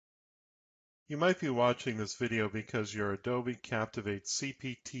You might be watching this video because your Adobe Captivate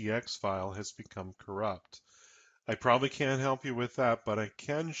CPTX file has become corrupt. I probably can't help you with that, but I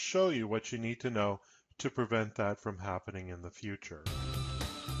can show you what you need to know to prevent that from happening in the future.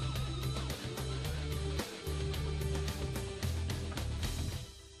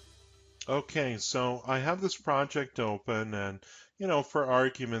 Okay, so I have this project open and, for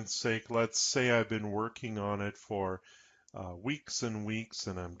argument's sake, let's say I've been working on it for weeks and weeks,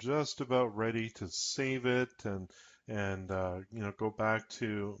 and I'm just about ready to save it and go back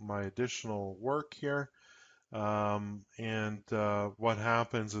to my additional work here. What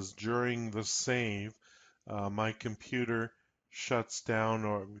happens is during the save, my computer shuts down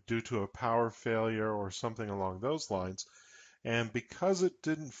or due to a power failure or something along those lines. And because it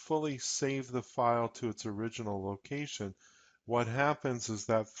didn't fully save the file to its original location, what happens is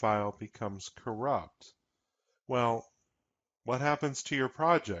that file becomes corrupt. Well, what happens to your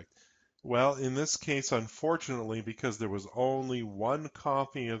project? Well, in this case, unfortunately, because there was only one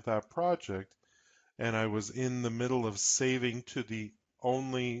copy of that project, and I was in the middle of saving to the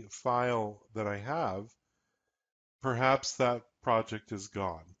only file that I have, perhaps that project is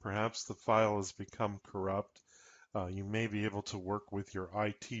gone. Perhaps the file has become corrupt. You may be able to work with your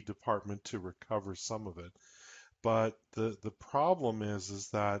IT department to recover some of it. But the problem is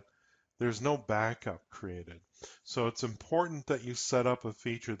that there's no backup created. So it's important that you set up a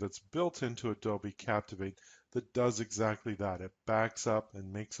feature that's built into Adobe Captivate that does exactly that. It backs up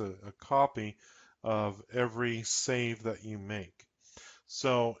and makes a copy of every save that you make.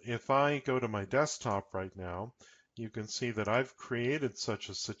 So if I go to my desktop right now, you can see that I've created such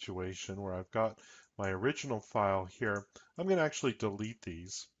a situation where I've got my original file here. I'm going to actually delete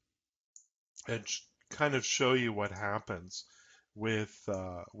these and kind of show you what happens with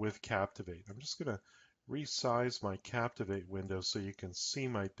Captivate. I'm just going to resize my Captivate window so you can see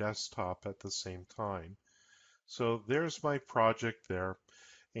my desktop at the same time. So there's my project there,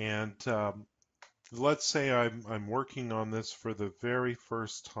 and let's say I'm working on this for the very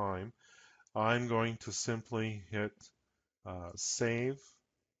first time. I'm going to simply hit Save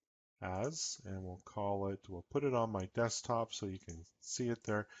As, and we'll put it on my desktop so you can see it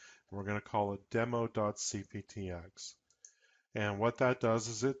there. And we're going to call it demo.cptx. And what that does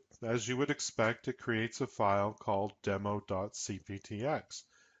is it, as you would expect, it creates a file called demo.cptx.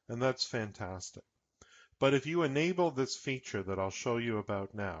 And that's fantastic. But if you enable this feature that I'll show you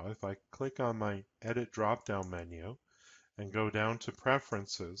about now, if I click on my Edit drop-down menu and go down to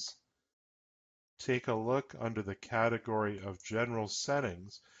Preferences, take a look under the category of General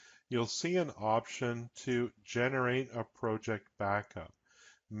Settings, you'll see an option to generate a project backup.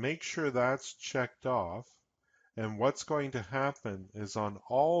 Make sure that's checked off, and what's going to happen is on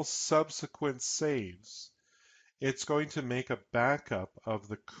all subsequent saves, it's going to make a backup of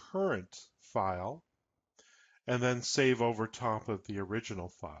the current file and then save over top of the original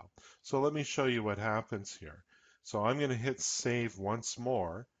file. So let me show you what happens here. So I'm going to hit save once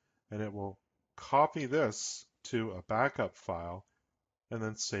more, and it will copy this to a backup file and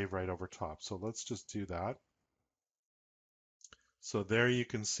then save right over top. So let's just do that. So there you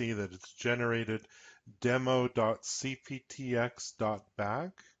can see that it's generated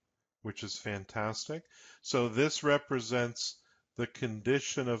demo.cptx.back, which is fantastic. So this represents the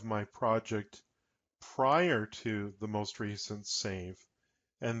condition of my project prior to the most recent save,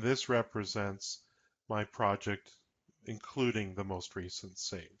 and this represents my project including the most recent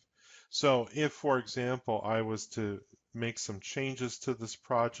save. So if, for example, I was to make some changes to this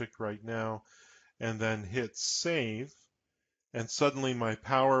project right now and then hit save, and suddenly my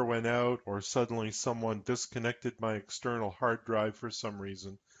power went out or suddenly someone disconnected my external hard drive for some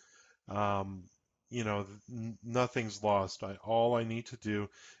reason, nothing's lost. All I need to do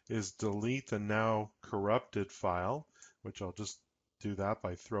is delete the now corrupted file, which I'll just do that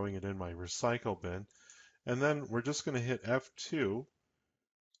by throwing it in my recycle bin. And then we're just going to hit F2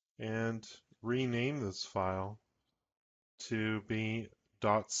 and rename this file to be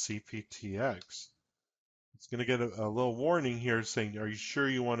 .cptx. It's going to get a little warning here saying, are you sure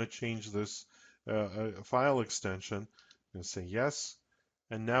you want to change this file extension? I'm going to say yes.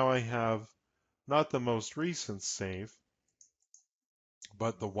 And now I have not the most recent save,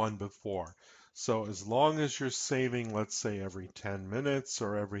 but the one before. So as long as you're saving, let's say every 10 minutes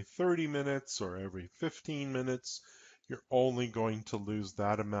or every 30 minutes or every 15 minutes, you're only going to lose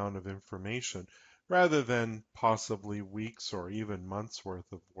that amount of information rather than possibly weeks or even months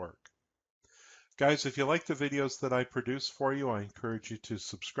worth of work. Guys, if you like the videos that I produce for you, I encourage you to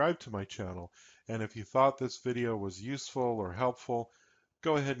subscribe to my channel. And if you thought this video was useful or helpful,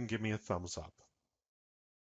 go ahead and give me a thumbs up.